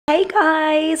Hey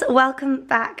guys, welcome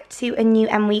back to a new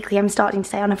M Weekly. I'm starting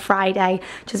today on a Friday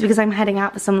just because I'm heading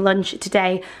out for some lunch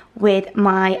today with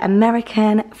my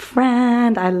American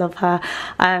friend. I love her.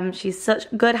 She's such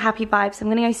good, happy vibes. So I'm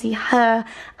gonna go see her,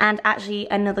 and actually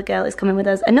another girl is coming with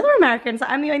us. Another American, so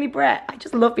I'm the only Brit. I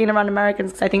just love being around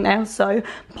Americans because I think they are so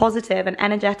positive and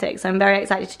energetic. So I'm very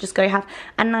excited to just go have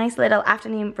a nice little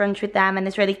afternoon brunch with them in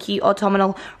this really cute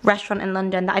autumnal restaurant in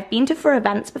London that I've been to for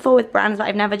events before with brands, but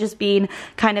I've never just been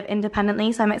kind of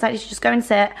independently. So I'm excited to just go and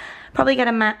sit, probably get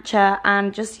a matcha,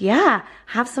 and just, yeah,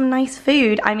 have some nice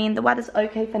food. I mean, the weather's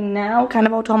okay for now, kind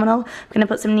of autumnal. I'm gonna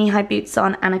put some knee-high boots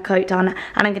on and a coat on,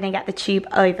 and I'm gonna get the tube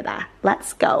over there.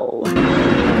 Let's go.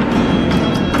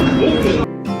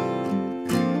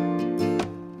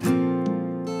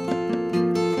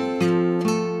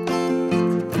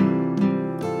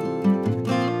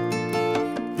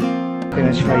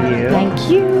 Finish for you.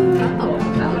 Thank you.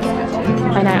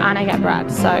 I know, and I get bread,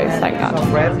 so thank God.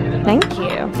 Thank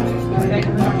you.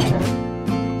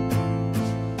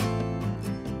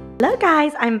 Hello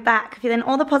guys, I'm back, feeling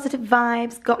all the positive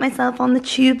vibes, got myself on the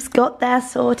tubes, got there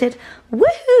sorted,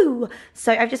 woohoo!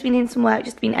 So I've just been doing some work,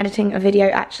 just been editing a video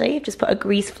actually. I've just put a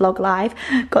Grease vlog live,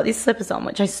 got these slippers on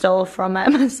which I stole from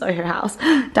Soho House.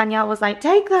 Danielle was like,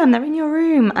 take them, they're in your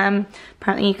room.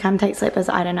 Apparently you can take slippers,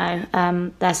 I don't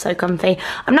know, they're so comfy.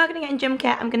 I'm now gonna get in gym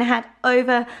kit, I'm gonna head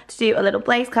over to do a little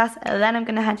Blaze class, and then I'm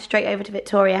gonna head straight over to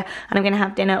Victoria, and I'm gonna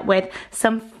have dinner with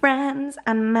some friends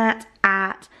and Matt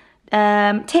at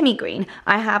Timmy Green.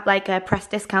 I have like a press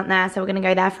discount there, so we're gonna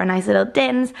go there for a nice little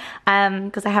dins,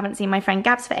 because I haven't seen my friend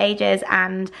Gabs for ages,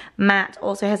 and Matt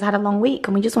also has had a long week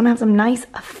and we just want to have some nice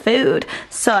food.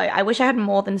 So I wish I had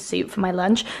more than soup for my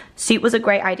lunch. Soup was a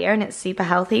great idea and it's super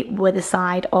healthy, with a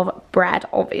side of bread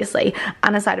obviously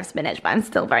and a side of spinach, but I'm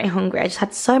still very hungry. I just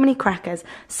had so many crackers.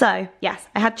 So yes,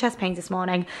 I had chest pains this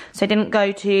morning, so I didn't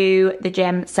go to the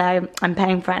gym, so I'm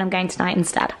paying for it and I'm going tonight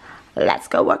instead. Let's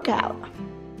go work out.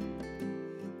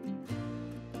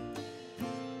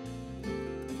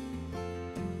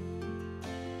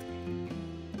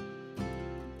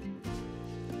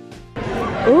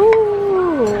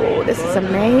 Ooh, this is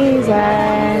amazing.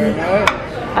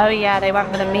 Oh yeah, they went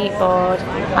for the meat board.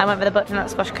 I went for the butternut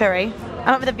squash curry.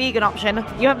 I went for the vegan option.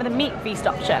 You went for the meat feast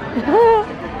option.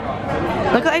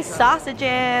 Look at those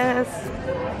sausages.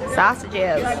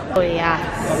 Sausages. Oh yes.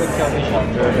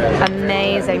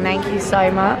 Amazing, thank you so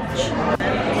much.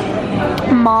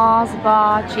 Mars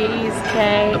bar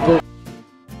cheesecake.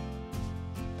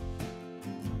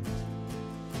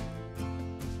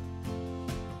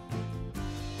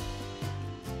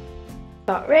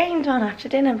 Got rained on after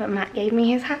dinner, but Matt gave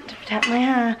me his hat to protect my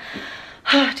hair.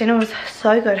 Dinner was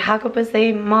so good. How good was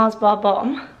the Mars bar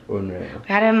bomb? Unreal. We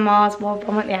had a Mars bar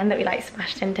bomb at the end that we like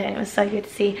smashed into, and it was so good to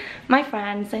see my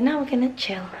friends. So now we're gonna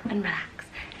chill and relax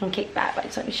and kick back. But I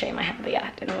just want to show you my hair. But yeah,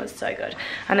 dinner was so good,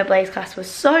 and the Blaze class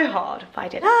was so hard, but I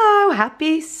did. Oh,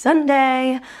 happy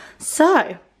Sunday.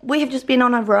 So we have just been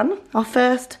on a run, our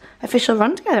first official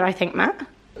run together, I think, Matt.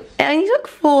 It only took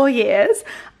 4 years.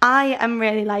 I am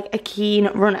really like a keen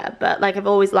runner, but like I've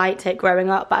always liked it growing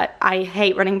up, but I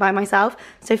hate running by myself.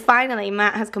 So finally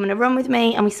Matt has come on a run with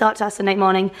me, and we started our Sunday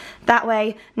morning that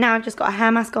way. Now I've just got a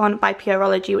hair mask on by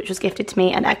Pureology, which was gifted to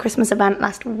me at a Christmas event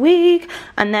last week.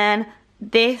 And then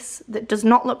this that does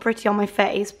not look pretty on my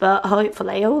face, but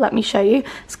hopefully, oh, let me show you,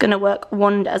 it's gonna work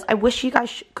wonders. I wish you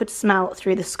guys could smell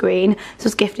through the screen. This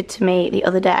was gifted to me the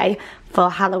other day for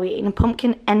Halloween.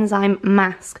 Pumpkin enzyme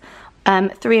mask.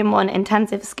 3-in-1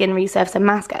 intensive skin resurfacing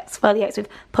mask. Exfoliates with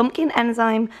pumpkin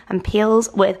enzyme and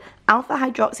peels with alpha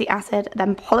hydroxy acid,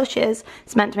 then polishes.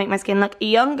 It's meant to make my skin look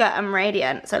younger and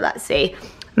radiant. So let's see.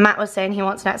 Matt was saying he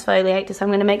wants an exfoliator, so I'm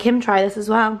going to make him try this as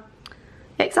well.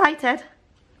 Excited?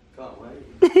 Can't wait.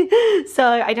 So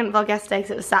I didn't vlog yesterday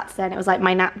because it was Saturday and it was like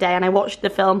my nap day, and I watched the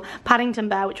film Paddington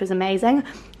Bear, which was amazing.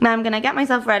 Now I'm gonna get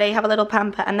myself ready, have a little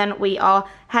pamper, and then we are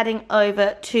heading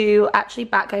over to, actually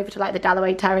back over to like the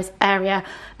Dalloway Terrace area,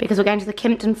 because we're going to the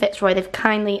Kimpton Fitzroy. They've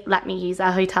kindly let me use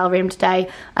their hotel room today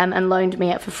and loaned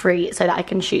me it for free so that I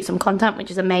can shoot some content,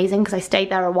 which is amazing because I stayed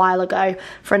there a while ago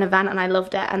for an event and I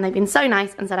loved it, and they've been so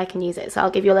nice and said I can use it. So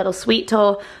I'll give you a little sweet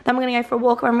tour. Then we're gonna go for a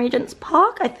walk around Regent's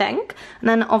Park, I think, and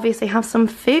then obviously have some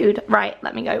food. Right,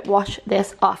 let me go wash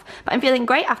this off. But I'm feeling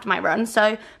great after my run,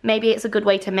 so maybe it's a good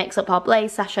way to mix up our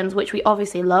Blaze sessions, which we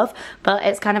obviously love, but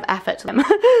it's kind of effort to them.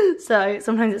 So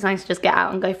sometimes it's nice to just get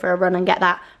out and go for a run and get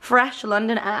that fresh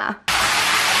London air.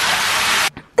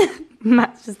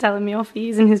 Matt's just telling me off for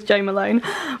using his Jo Malone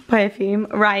perfume.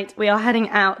 Right, we are heading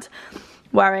out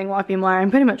wearing what I've been wearing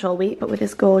pretty much all week, but with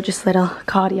this gorgeous little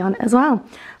cardigan as well.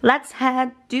 Let's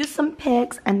head, do some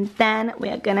pics, and then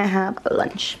we're gonna have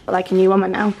lunch. Like a new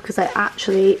woman now, because I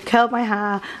actually curled my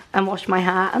hair and washed my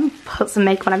hair and put some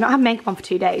makeup on. I've not had makeup on for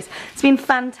 2 days. It's been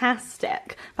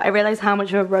fantastic, but I realised how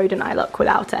much of a rodent I look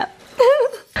without it.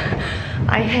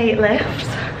 I hate lifts,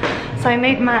 so I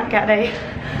made Matt get a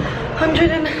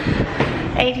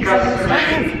 187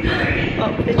 stairs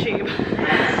up the tube.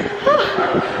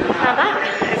 Now that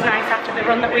is nice after the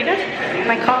run that we did.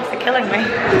 My calves are killing me.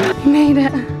 Made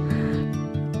it.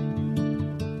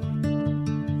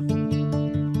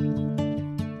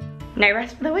 No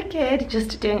rest for the wicked,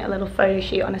 just doing a little photo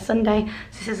shoot on a Sunday.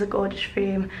 So this is a gorgeous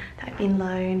room that I've been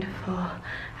loaned for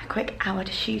a quick hour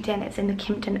to shoot in. It's in the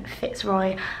Kimpton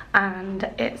Fitzroy and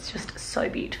it's just so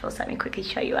beautiful. So let me quickly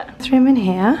show you it. This room in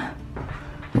here,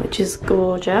 which is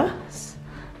gorgeous.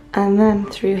 And then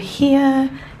through here,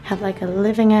 have like a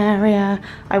living area.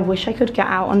 I wish I could get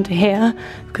out onto here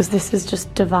because this is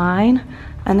just divine.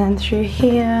 And then through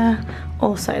here,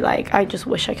 also like, I just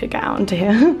wish I could get out onto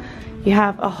here. You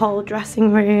have a whole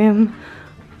dressing room,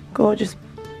 gorgeous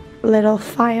little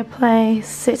fireplace,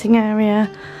 sitting area,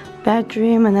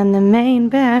 bedroom, and then the main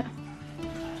bit,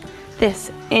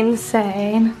 this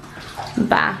insane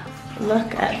bath.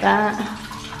 Look at that.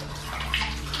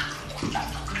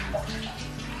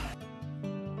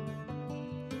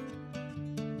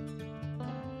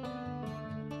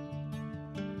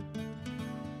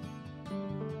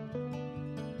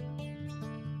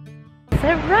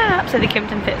 A wrap. So the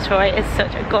Kimpton Fitzroy is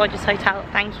such a gorgeous hotel.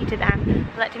 Thank you to them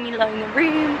for letting me loan the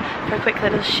room for a quick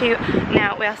little shoot.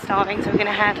 Now we are starving, so we're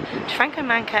gonna head to Franco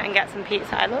Manca and get some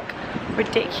pizza. I look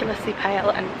ridiculously pale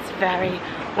and it's very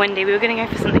windy. We were gonna go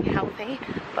for something healthy,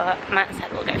 but Matt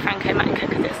said we'll go Franco Manca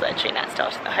because it's literally next door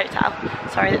to the hotel.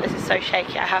 Sorry that this is so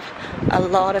shaky. I have a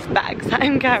lot of bags that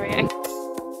I'm carrying.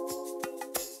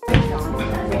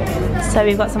 So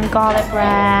we've got some garlic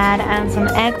bread and some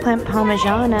eggplant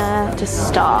parmigiana to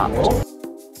start.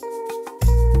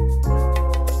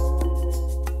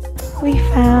 We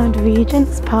found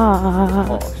Regent's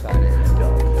Park.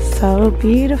 So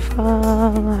beautiful.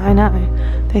 I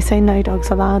know. They say no dogs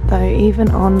allowed though,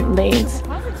 even on Leeds.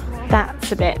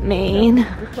 That's a bit mean.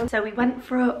 So we went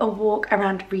for a walk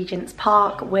around Regent's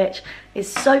Park, which is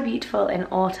so beautiful in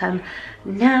autumn.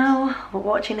 Now we're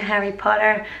watching Harry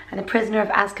Potter and The Prisoner of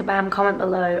Azkaban. Comment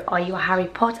below, are you a Harry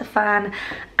Potter fan?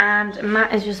 And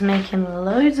Matt is just making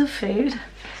loads of food.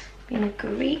 Being a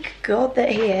Greek god that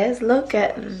he is. Look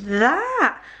at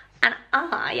that. And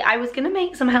I was gonna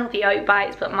make some healthy oat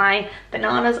bites, but my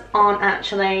bananas aren't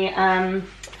actually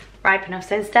ripe enough.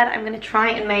 So instead I'm gonna try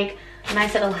and make a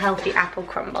nice little healthy apple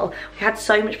crumble. We had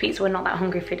so much pizza, we're not that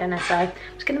hungry for dinner, so I'm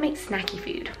just gonna make snacky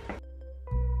food.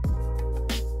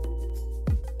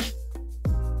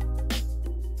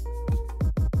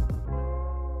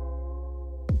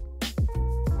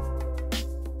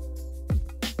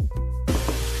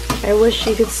 I wish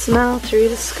you could smell through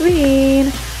the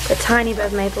screen. A tiny bit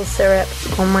of maple syrup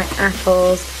on my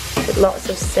apples with lots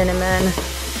of cinnamon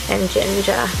and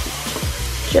ginger.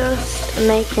 Just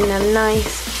making them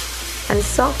nice and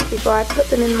soft before I put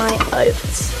them in my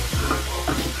oats.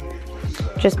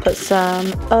 Just put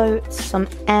some oats, some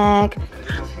egg,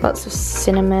 lots of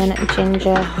cinnamon,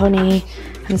 ginger, honey,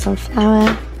 and some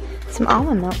flour, some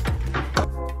almond milk.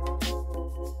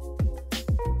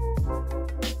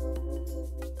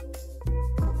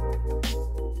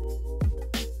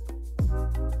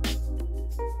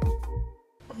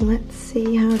 Let's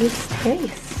see how this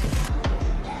tastes.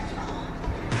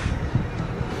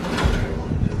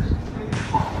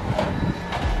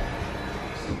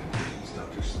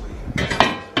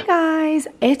 Guys,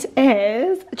 it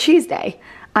is Tuesday.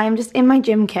 I'm just in my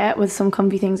gym kit with some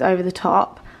comfy things over the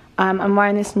top. I'm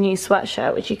wearing this new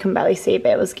sweatshirt, which you can barely see, but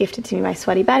it was gifted to me by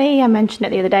Sweaty Betty. I mentioned it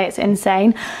the other day, it's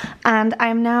insane. And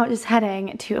I'm now just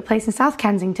heading to a place in South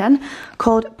Kensington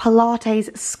called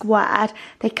Pilates Squared.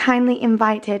 They kindly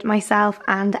invited myself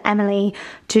and Emily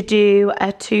to do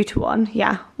a 2-to-1,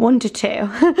 yeah,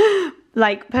 1-to-2,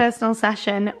 like personal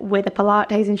session with a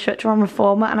Pilates instructor on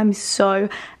reformer, and I'm so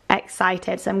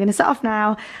excited. So I'm going to set off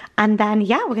now, and then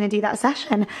yeah, we're going to do that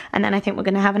session, and then I think we're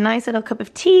going to have a nice little cup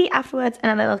of tea afterwards and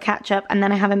a little catch up, and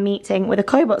then I have a meeting with a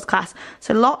Cobots class.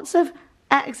 So lots of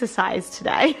exercise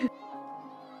today.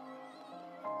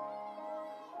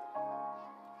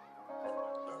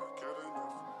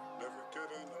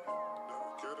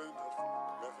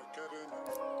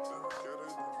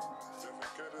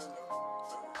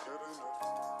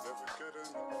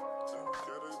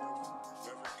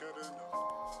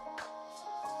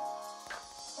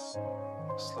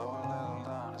 Slow a little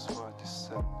down is what you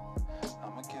said. I'm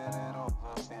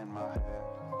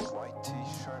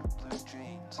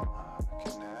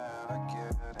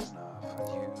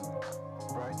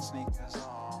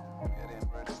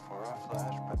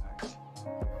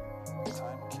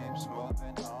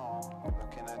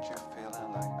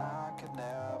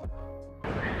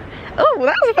Oh,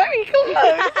 that was very close.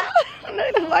 No,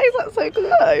 why is that so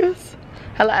close?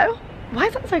 Hello? Why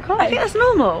is that so close? I think that's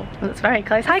normal. That's very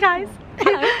close. Hi guys.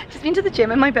 Just been to the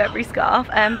gym in my Burberry scarf.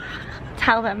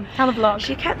 Tell the vlog.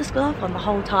 She kept the scarf on the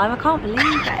whole time. I can't believe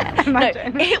it.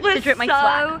 Imagine. No, it was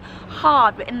so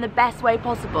hard, but in the best way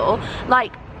possible.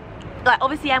 Like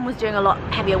obviously Em was doing a lot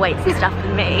heavier weights and stuff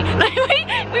than me.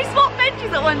 Like we swapped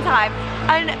benches at one time,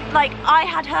 and like I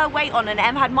had her weight on and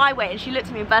Em had my weight, and she looked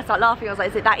at me and burst out laughing. I was like,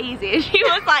 is it that easy? And she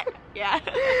was like, yeah.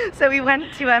 So we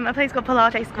went to a place called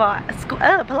Pilates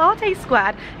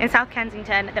Squad in South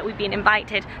Kensington that we've been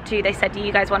invited to. They said, do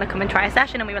you guys want to come and try a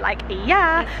session? And we were like,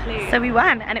 yeah. Yes, so we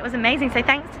went, and it was amazing. So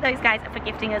thanks to those guys for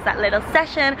gifting us that little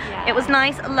session. Yeah. It was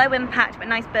nice, low impact, but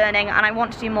nice burning, and I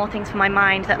want to do more things for my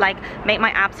mind that like make my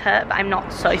abs hurt, but I'm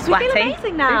not so sweaty. We feel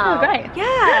amazing now. We feel great.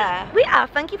 Yeah. We are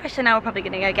funky fresh, so now we're probably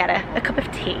gonna go get a cup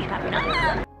of tea. That'd be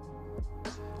nice.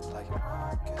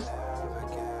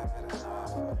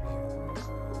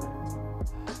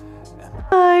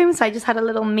 So I just had a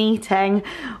little meeting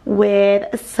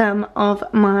with some of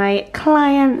my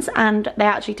clients, and they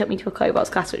actually took me to a Cobot's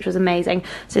class, which was amazing.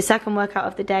 So second workout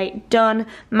of the day done.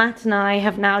 Matt and I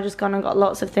have now just gone and got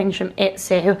lots of things from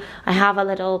Itsu. I have a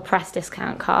little press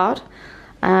discount card,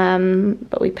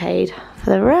 but we paid for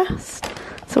the rest.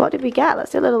 So what did we get?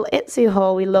 Let's do a little Itsu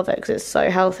haul. We love it because it's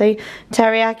so healthy.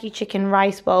 Teriyaki chicken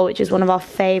rice bowl, which is one of our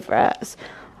favourites.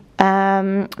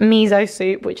 Miso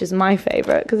soup, which is my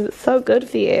favourite because it's so good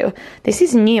for you. This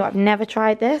is new, I've never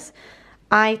tried this.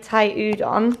 Thai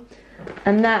udon.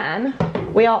 And then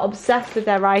we are obsessed with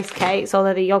their rice cakes,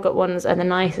 although the yogurt ones are the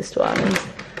nicest ones.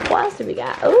 What else did we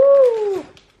get? Ooh!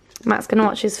 Matt's gonna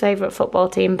watch his favourite football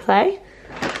team play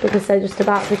because they're just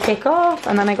about to kick off.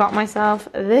 And then I got myself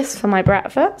this for my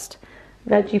breakfast,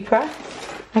 veggie press.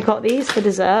 I got these for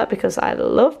dessert because I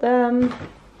love them.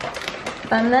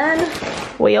 And then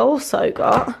we also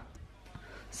got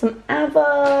some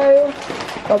avo.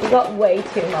 Well, we got way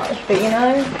too much, but you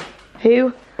know,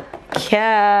 who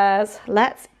cares?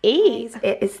 Let's eat.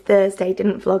 It is Thursday.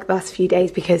 Didn't vlog the last few days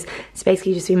because it's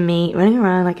basically just been me running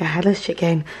around like a headless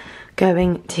chicken,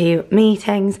 going to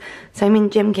meetings. So I'm in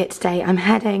gym kit today. I'm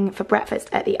heading for breakfast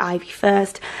at the Ivy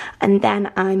first, and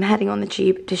then I'm heading on the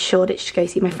tube to Shoreditch to go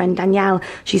see my friend Danielle.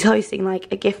 She's hosting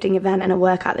like a gifting event and a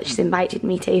workout that she's invited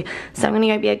me to. So I'm gonna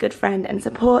go be a good friend and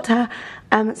support her.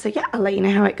 So yeah, I'll let you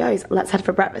know how it goes. Let's head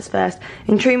for breakfast first.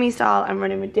 In true me style, I'm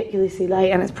running ridiculously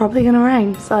late and it's probably gonna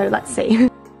rain, so let's see.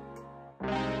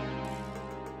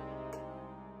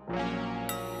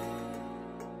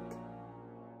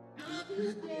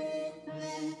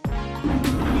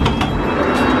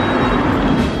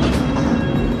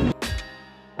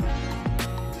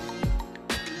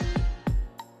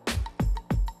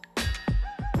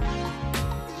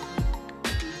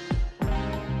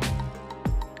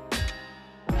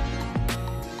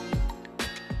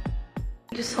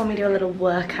 You just saw me do a little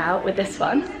workout with this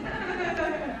one.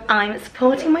 I'm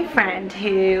supporting my friend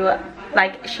who,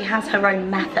 like, she has her own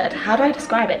method. How do I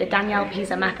describe it? The Danielle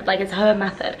Pisa method. Like, it's her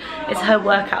method. It's her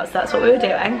workout, so that's what we were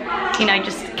doing. You know,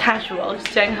 just casual,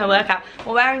 just doing her workout.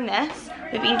 We're wearing this.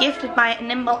 We've been gifted by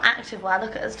Nimble Activewear.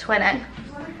 Look at us twinning.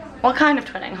 What kind of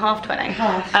twinning? Half twinning.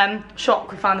 Half.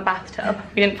 Shock, we found the bathtub.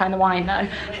 We didn't find the wine though.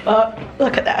 But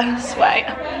look at this, wait.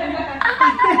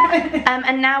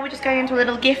 And now we're just going into a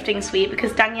little gifting suite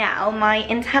because Danielle, my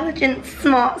intelligent,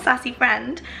 smart, sassy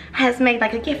friend, has made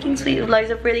like a gifting suite with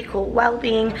loads of really cool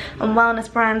well-being and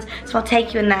wellness brands. So I'll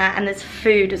take you in there, and there's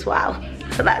food as well.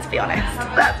 So let's be honest,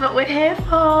 that's what we're here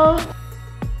for.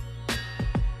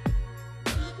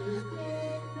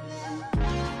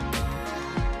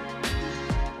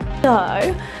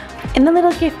 So, in the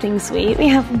little gifting suite, we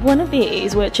have one of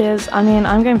these, which is, I mean,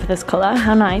 I'm going for this colour,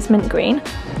 how nice, mint green.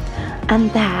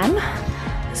 And then,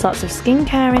 there's lots of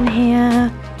skincare in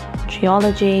here,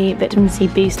 Geology, Vitamin C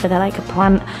Booster, they're like a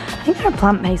plant, I think they're a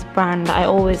plant-based brand. I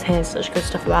always hear such good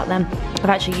stuff about them. I've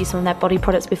actually used some of their body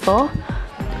products before.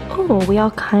 Oh, We Are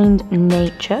Kind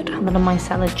Natured, a little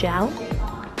micellar gel.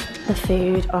 The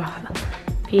food, oh,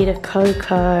 bead of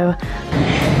cocoa.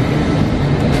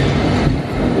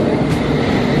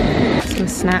 Some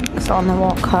snacks on the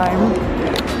walk home.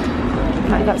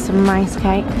 I got some rice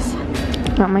cakes.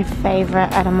 Got my favourite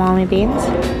edamame beans.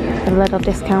 A little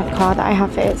discount card that I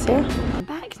have for Itsu. I'm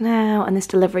back now, and this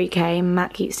delivery came.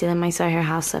 Matt keeps stealing my Soho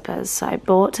House slippers, so I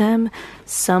bought him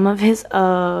some of his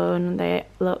own. They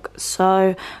look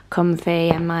so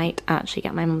comfy. I might actually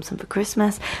get my mum some for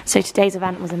Christmas. So today's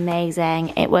event was amazing.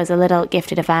 It was a little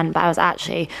gifted event, but I was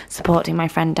actually supporting my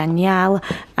friend Danielle,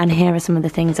 and here are some of the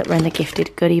things that were in the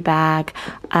gifted goodie bag.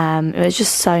 It was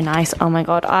just so nice. Oh my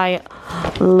god, I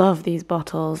love these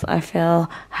bottles. I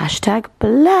feel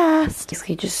 #blessed.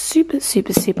 Basically just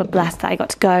super blessed that I got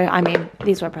to go. I mean,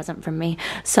 these were a present from me.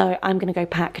 So I'm gonna go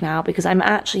pack now because I'm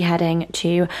actually heading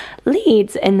to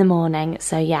Leeds in the morning.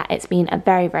 So yeah, it's been a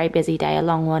very busy day, a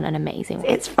long one, an amazing one.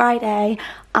 It's Friday.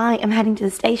 I am heading to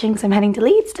the station because I'm heading to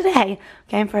Leeds today.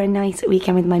 Going for a nice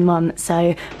weekend with my mum.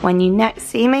 So when you next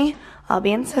see me, I'll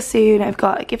be in Sassoon. I've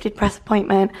got a gifted press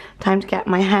appointment. Time to get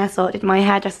my hair sorted. My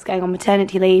hairdresser's going on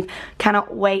maternity leave.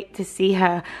 Cannot wait to see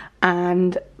her.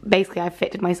 And basically I've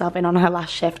fitted myself in on her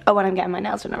last shift. Oh, and I'm getting my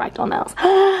nails done at Ragdoll Nails.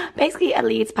 Basically a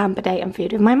Leeds pamper day and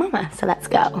food with my mama. So let's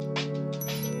go.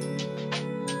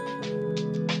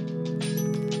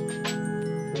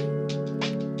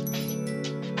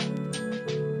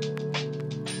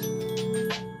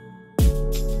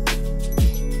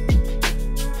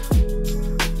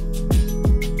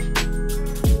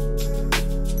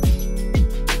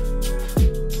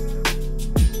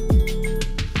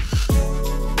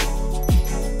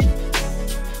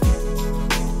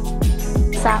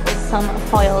 Sat with some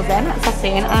foils in at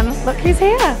Sassoon, and look who's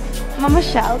here. Mama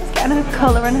Sheldon's getting her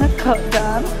colour and her cut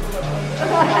done.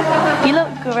 You look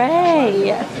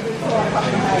great.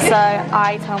 So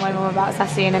I tell my mum about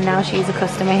Sassoon and now she's a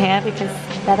customer here because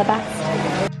they're the best.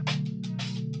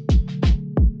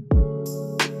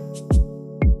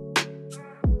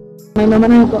 My mum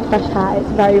and I have got fresh hair.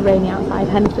 It's very rainy outside,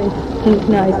 hence the pink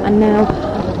nose, and now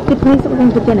the place that we're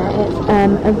going for dinner,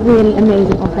 it's a really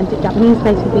amazing authentic Japanese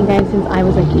place we've been going since I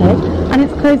was a kid, and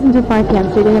it's closed until 5 PM,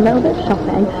 so we're doing a little bit of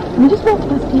shopping, and we just walked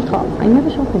past Peacock. I never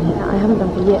shop in here, I haven't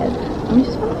done for years, and we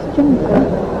just found this jumper,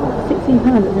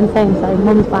 £16, it's insane, so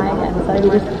mum's buying it, so we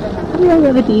just have a little bit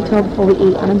of a detour before we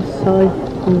eat, and I'm so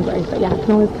hungry, but yeah, I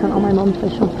can always count on my mum for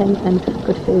shopping and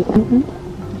good food.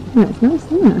 Yeah, it's nice,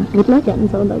 isn't it? With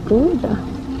leggings, all look gorgeous.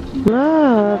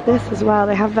 Love this as well,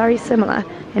 they have very similar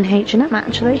in H&M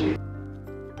actually.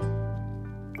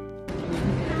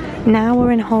 Now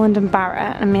we're in Holland and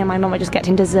Barrett, and me and my mum are just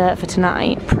getting dessert for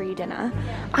tonight, pre-dinner.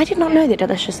 I did not know that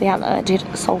Deliciously Outlet did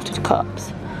salted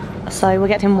cups, so we're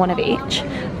getting one of each,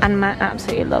 and Matt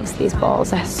absolutely loves these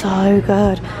balls, they're so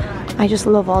good. I just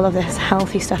love all of this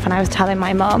healthy stuff, and I was telling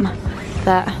my mum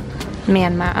that me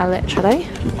and Matt are literally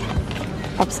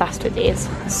obsessed with these,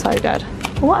 so good.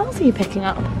 What else are you picking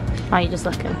up? Oh, you're just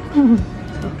looking.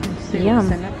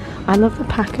 Yum. I love the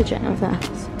packaging of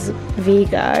this.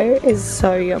 Vigo is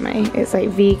so yummy. It's like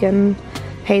vegan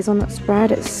hazelnut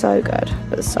spread. It's so good,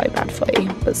 but it's so bad for you,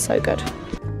 but so good.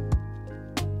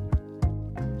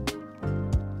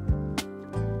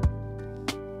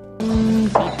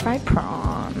 Deep fried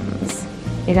prawns.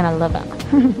 You're gonna love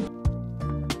it.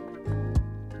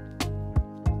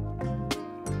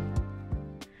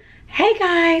 Hey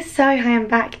guys, so I am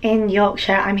back in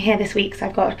Yorkshire. I'm here this week so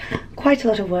I've got quite a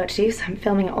lot of work to do, so I'm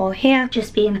filming it all here.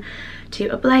 Just been to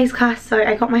a blaze class, so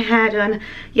I got my hair done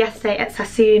yesterday at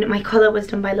Sassoon. My colour was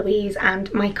done by Louise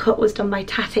and my cut was done by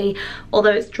Tatty,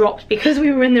 although it's dropped because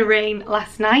we were in the rain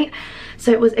last night.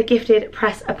 So it was a gifted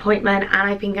press appointment and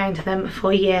I've been going to them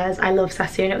for years. I love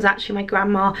Sassoon. It was actually my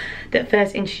grandma that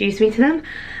first introduced me to them.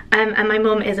 And my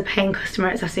mum is a paying customer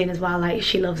at Sassoon as well. Like,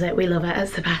 she loves it, we love it,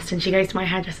 it's the best, and she goes to my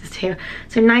hairdressers too.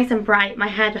 So nice and bright. My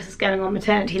hairdresser's going on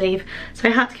maternity leave, so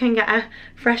I had to go and get her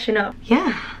freshen up.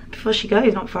 Yeah, before she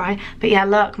goes, not before but yeah,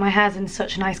 look, my hair's in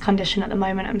such a nice condition at the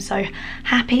moment. I'm so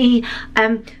happy.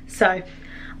 So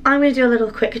I'm gonna do a little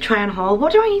quick try on haul.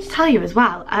 What do I need to tell you as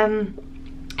well?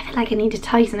 I feel like I need to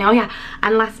tell you something. Oh yeah,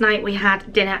 and last night we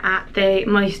had dinner at the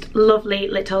most lovely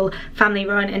little family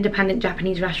run independent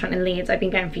Japanese restaurant in Leeds. I've been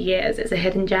going for years. It's a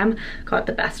hidden gem. Got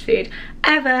the best food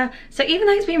ever. So even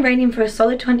though it's been raining for a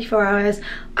solid 24 hours,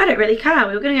 I don't really care.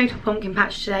 We were going to go to a pumpkin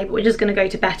patch today, but we're just going to go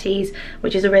to Betty's,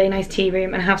 which is a really nice tea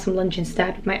room, and have some lunch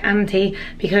instead with my auntie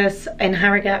because in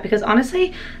Harrogate, because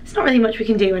honestly there's not really much we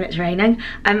can do when it's raining.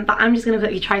 But I'm just going to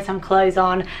quickly try some clothes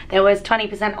on. There was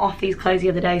 20% off these clothes the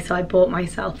other day, so I bought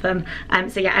myself them.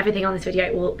 So yeah, everything on this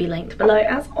video will be linked below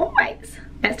as always.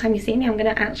 Next time you see me, I'm gonna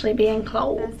actually be in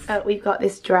clothes. We've got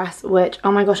this dress, which,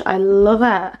 oh my gosh, I love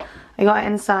it. I got it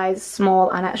in size small,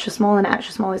 and extra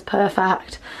small is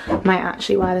perfect. Might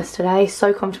actually wear this today.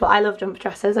 So comfortable. I love jumper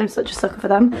dresses. I'm such a sucker for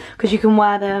them because you can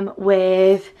wear them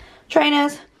with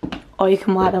trainers or you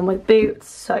can wear them with boots.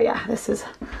 So yeah, this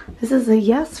is a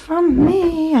yes from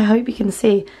me. I hope you can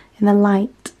see in the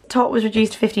light. top was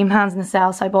reduced to £15 in the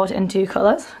sale, so I bought it in 2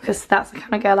 colours because that's the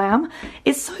kind of girl I am.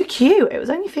 It's so cute. It was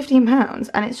only £15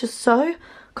 and it's just so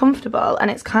comfortable, and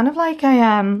it's kind of like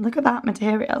a look at that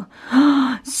material.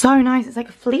 So nice. It's like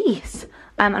a fleece.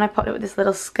 And I popped it with this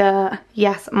little skirt.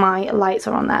 Yes, my lights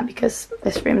are on there because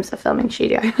this room's a filming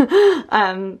studio.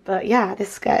 But yeah, this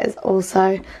skirt is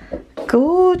also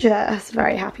gorgeous.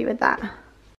 Very happy with that.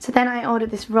 So then I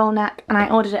ordered this roll neck, and I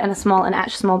ordered it in a small and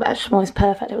extra small, but extra small is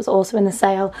perfect. It was also in the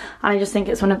sale, and I just think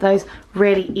it's one of those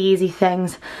really easy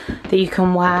things that you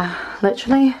can wear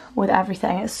literally with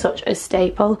everything. It's such a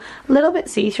staple. A little bit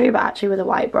see-through, but actually with a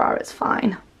white bra it's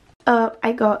fine. Up,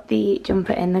 I got the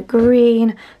jumper in the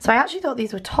green. So I actually thought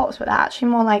these were tops, but they're actually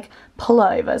more like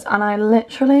pullovers, and I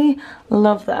literally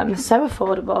love them. So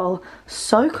affordable,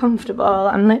 so comfortable.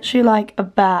 I'm literally like a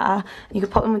bear. You could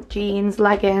put them with jeans,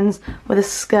 leggings, with a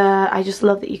skirt. I just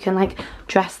love that you can like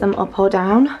dress them up or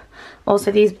down.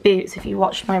 Also these boots, if you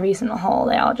watched my recent haul,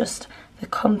 they are just the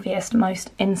comfiest, most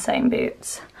insane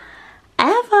boots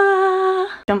ever.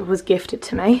 Jumper was gifted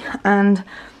to me, and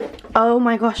oh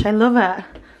my gosh, I love it.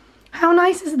 How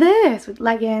nice is this? With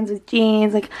leggings, with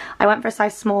jeans. Like, I went for a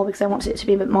size small because I wanted it to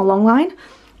be a bit more long line.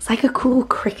 It's like a cool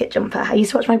cricket jumper. I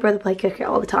used to watch my brother play cricket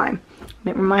all the time.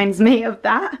 It reminds me of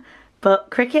that. But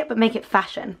cricket, but make it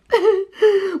fashion.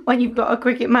 When you've got a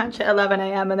cricket match at 11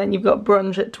 AM and then you've got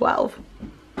brunch at 12.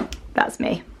 That's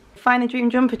me. Find the dream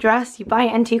jumper dress, you buy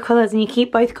it in 2 colours and you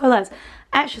keep both colours.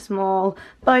 Extra small,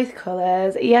 both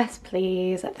colours. Yes,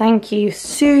 please. Thank you.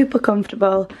 Super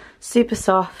comfortable, super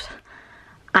soft.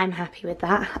 I'm happy with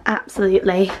that.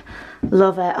 Absolutely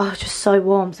love it. Oh, just so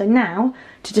warm. So now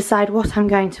to decide what I'm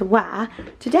going to wear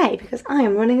today, because I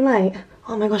am running late.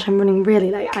 Oh my gosh, I'm running really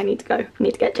late. I need to go. I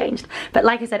need to get changed. But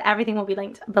like I said, everything will be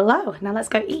linked below. Now let's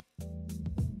go eat.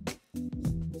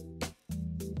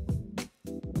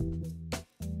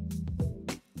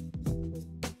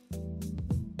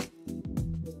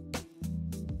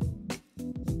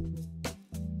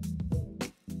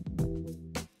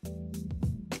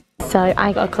 So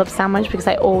I got a club sandwich because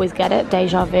I always get it.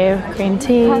 Deja vu, green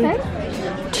tea,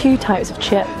 2 types of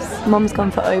chips. Mum's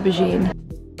gone for aubergine.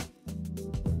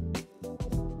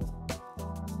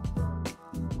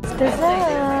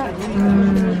 Dessert.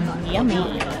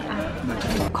 Yummy.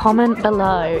 Comment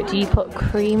below, do you put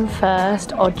cream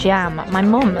first or jam? My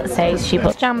mum says she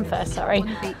puts jam first, sorry.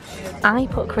 I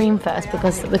put cream first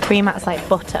because the cream acts like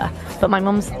butter, but my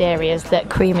mum's theory is that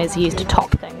cream is used to top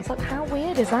things. Like, how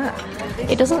weird is that?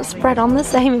 It doesn't spread on the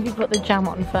same if you put the jam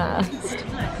on first.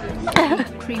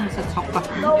 Cream is a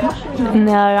topper.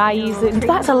 No, I use it.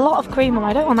 That's a lot of cream, and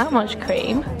I don't want that much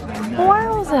cream.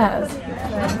 Wowzers.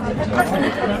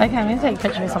 Okay, I'm going to take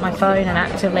pictures on my phone and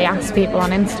actively ask people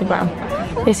on Instagram.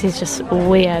 This is just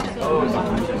weird.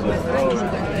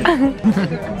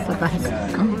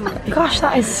 Gosh,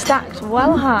 that is stacked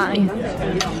well high.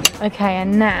 Okay,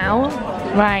 and now,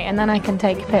 right, and then I can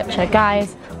take a picture.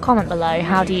 Guys, comment below,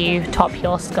 how do you top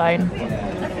your scone?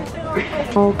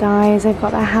 Oh guys, I've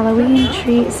got the Halloween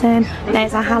treats in.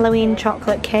 There's a Halloween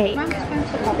chocolate cake.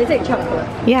 Is it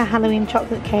chocolate? Yeah, Halloween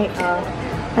chocolate cake.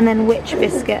 And then witch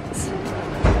biscuits.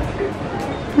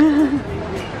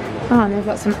 Oh, and they've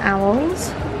got some owls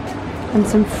and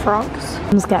some frogs.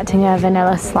 I'm just getting a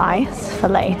vanilla slice for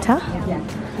later.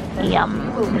 Yum.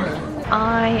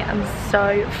 I am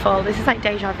so full. This is like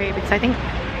deja vu because I think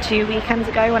 2 weekends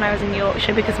ago when I was in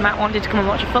Yorkshire, because Matt wanted to come and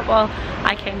watch a football,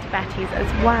 I came to Betty's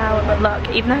as well. But look,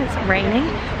 even though it's raining,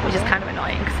 which is kind of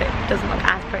annoying because it doesn't look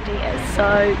as pretty, it's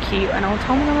so cute and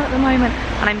autumnal at the moment,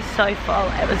 and I'm so full.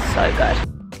 It was so good.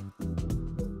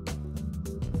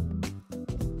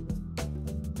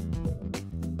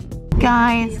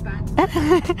 Guys,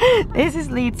 this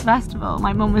is Leeds Festival.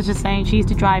 My mum was just saying she used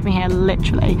to drive me here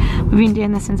literally. We've been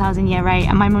doing this since I was in year 8,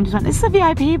 and my mum just went, this is a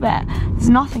VIP bit. There's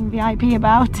nothing VIP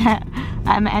about it.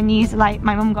 And used to, like,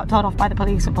 my mum got told off by the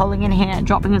police for pulling in here and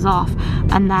dropping us off.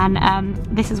 And then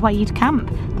this is where you'd camp.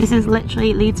 This is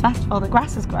literally Leeds Festival. The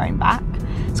grass is growing back.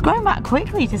 It's growing back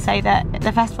quickly to say that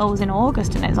the festival was in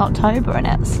August and it's October and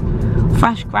it's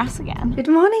fresh grass again. Good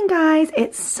morning guys,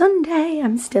 it's Sunday.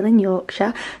 I'm still in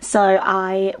Yorkshire. So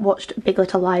I watched Big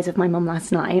Little Lies with my mum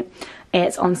last night.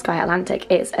 It's on Sky Atlantic.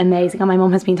 It's amazing, and my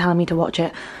mum has been telling me to watch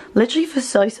it literally for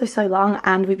so long,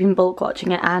 and we've been bulk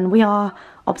watching it and we are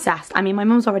obsessed. I mean, my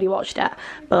mum's already watched it,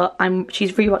 but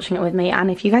she's rewatching it with me, and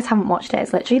if you guys haven't watched it,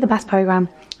 it's literally the best programme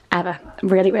ever.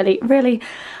 Really, really, really,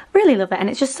 really love it. And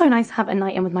it's just so nice to have a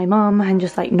night in with my mum and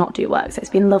just like not do work. So it's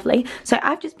been lovely. So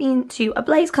I've just been to a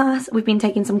Blaze class. We've been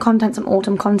taking some content, some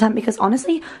autumn content, because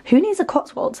honestly, who needs a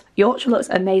Cotswolds? Yorkshire looks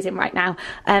amazing right now.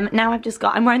 Now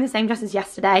I'm wearing the same dress as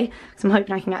yesterday, so I'm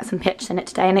hoping I can get some pictures in it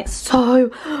today, and it's so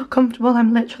comfortable.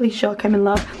 I'm literally shook. I'm in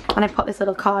love. And I've got this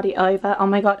little cardi over. Oh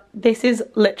my god, this is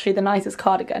literally the nicest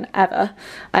cardigan ever.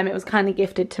 It was kind of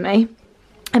gifted to me.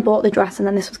 I bought the dress and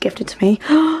then this was gifted to me.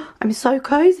 I'm so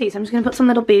cozy. So I'm just going to put some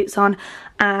little boots on,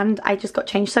 and I just got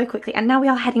changed so quickly. And now we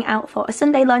are heading out for a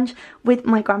Sunday lunch with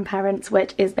my grandparents,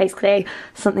 which is basically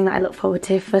something that I look forward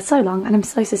to for so long, and I'm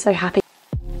so, so, so happy.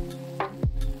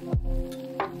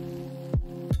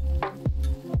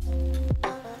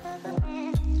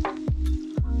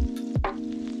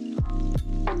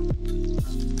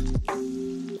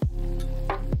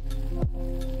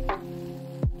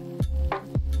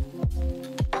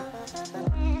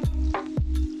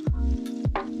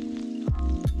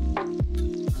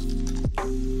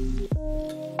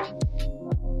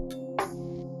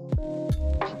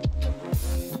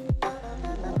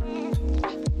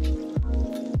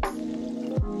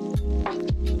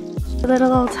 A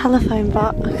little old telephone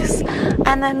box,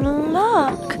 and then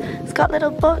look, it's got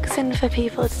little books in for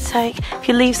people to take. If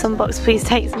you leave some books, please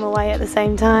take them away at the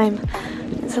same time.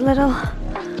 It's a little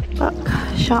book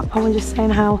shop, and we're just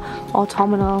saying how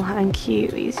autumnal and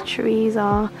cute these trees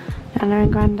are. Nana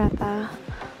and Grandad there.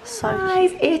 So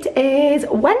guys, it is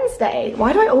Wednesday.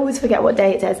 Why do I always forget what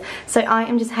day it is? So I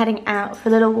am just heading out for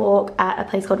a little walk at a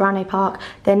place called Ranelagh Park,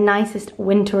 the nicest,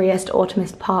 winteriest,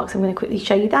 autumnist park. So I'm going to quickly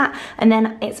show you that. And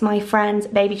then it's my friend's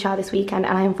baby shower this weekend,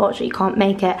 and I unfortunately can't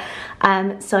make it.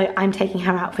 So I'm taking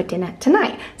her out for dinner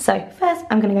tonight. So first,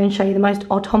 I'm going to go and show you the most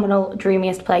autumnal,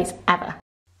 dreamiest place ever.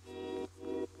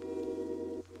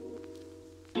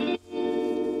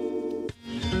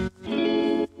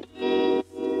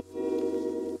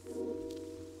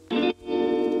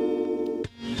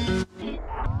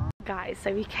 Guys,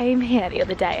 so we came here the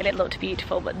other day and it looked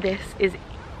beautiful, but this is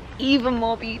even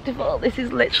more beautiful. This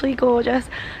is literally gorgeous.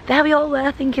 There we all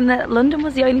were thinking that London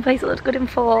was the only place that looked good in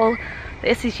fall.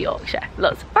 This is Yorkshire.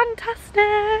 Looks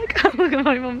fantastic. Look at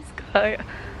my mum's coat.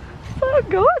 So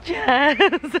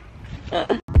gorgeous.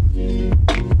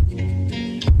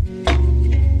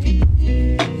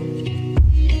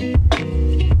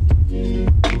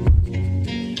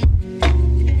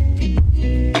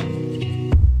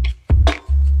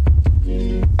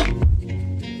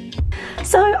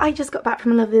 So I just got back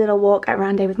from a lovely little walk at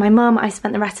Ranelagh with my mum. I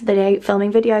spent the rest of the day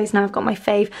filming videos. Now I've got my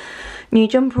fave new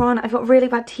jumper on. I've got really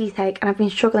bad toothache and I've been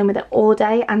struggling with it all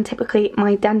day, and typically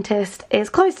my dentist is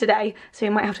closed today, so we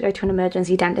might have to go to an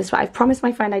emergency dentist, but I've promised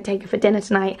my friend I'd take her for dinner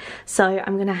tonight, so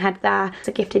I'm gonna head there. It's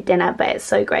a gifted dinner, but it's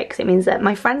so great because it means that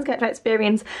my friends get to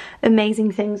experience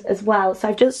amazing things as well. So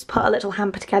I've just put a little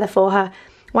hamper together for her.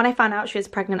 When I found out she was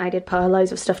pregnant, I did put her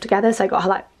loads of stuff together. So I got her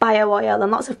like bio oil and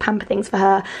lots of pamper things for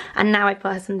her. And now I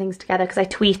put her some things together because I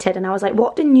tweeted and I was like,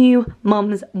 what do new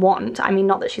mums want? I mean,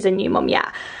 not that she's a new mum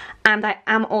yet. And I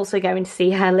am also going to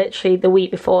see her literally the week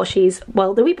before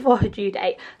the week before her due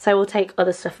date. So I will take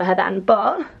other stuff for her then.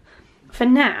 But for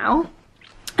now,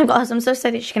 I've got her some stuff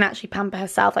so that she can actually pamper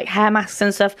herself, like hair masks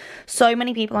and stuff. So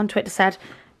many people on Twitter said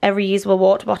a reusable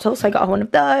water bottle. So I got her one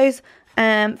of those,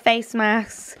 face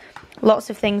masks,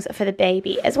 lots of things for the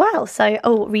baby as well. So,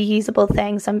 reusable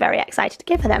things. I'm very excited to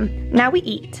give her them. Now we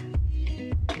eat.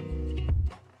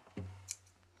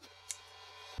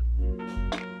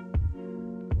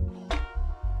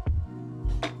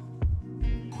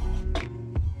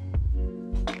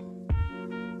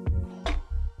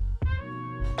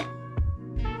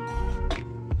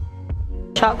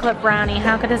 Chocolate brownie,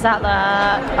 how good does that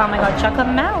look? Oh my god, chocolate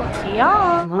melt,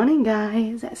 yum! Good morning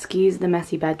guys, excuse the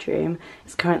messy bedroom.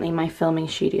 It's currently my filming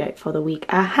studio for the week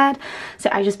ahead.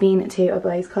 So I just been to a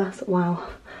Blaze class. Wow,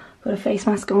 got a face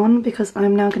mask on because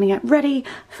I'm now going to get ready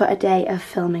for a day of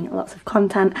filming lots of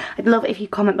content. I'd love it if you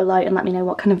comment below and let me know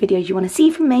what kind of videos you want to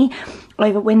see from me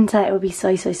over winter. It would be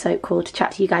so cool to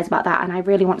chat to you guys about that, and I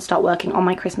really want to start working on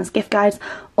my Christmas gift guides.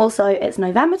 Also, it's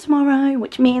November tomorrow,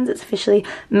 which means it's officially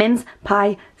mince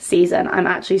pie season. I'm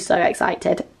actually so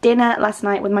excited. Dinner last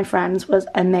night with my friends was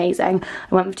amazing.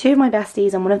 I went with two of my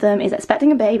besties and one of them is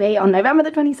expecting a baby on November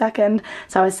the 22nd.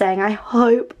 So I was saying I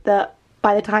hope that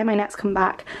by the time I next come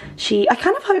back, I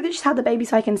kind of hope that she's had the baby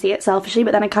so I can see it selfishly,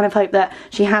 but then I kind of hope that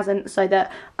she hasn't, so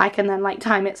that I can then like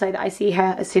time it so that I see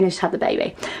her as soon as she's had the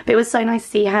baby. But it was so nice to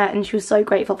see her, and she was so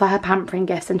grateful for her pampering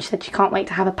gifts, and she said she can't wait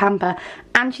to have a pamper,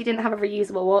 and she didn't have a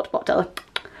reusable water bottle.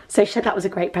 So she said that was a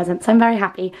great present, so I'm very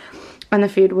happy. and the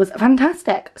food was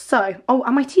fantastic. So, oh,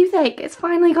 and my toothache, it's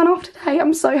finally gone off today.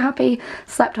 I'm so happy.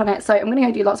 Slept on it. So I'm gonna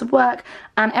go do lots of work,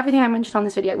 and everything I mentioned on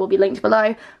this video will be linked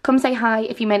below. Come say hi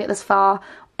if you made it this far.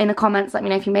 In the comments, let me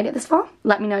know if you made it this far.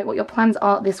 Let me know what your plans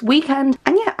are this weekend.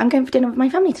 And yeah, I'm going for dinner with my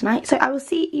family tonight, so I will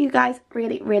see you guys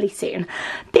really, really soon.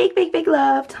 Big, big, big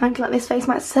love. Time to let this face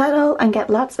mask settle and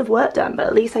get lots of work done, but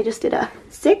at least I just did a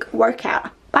sick workout.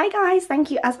 Bye guys,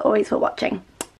 thank you as always for watching.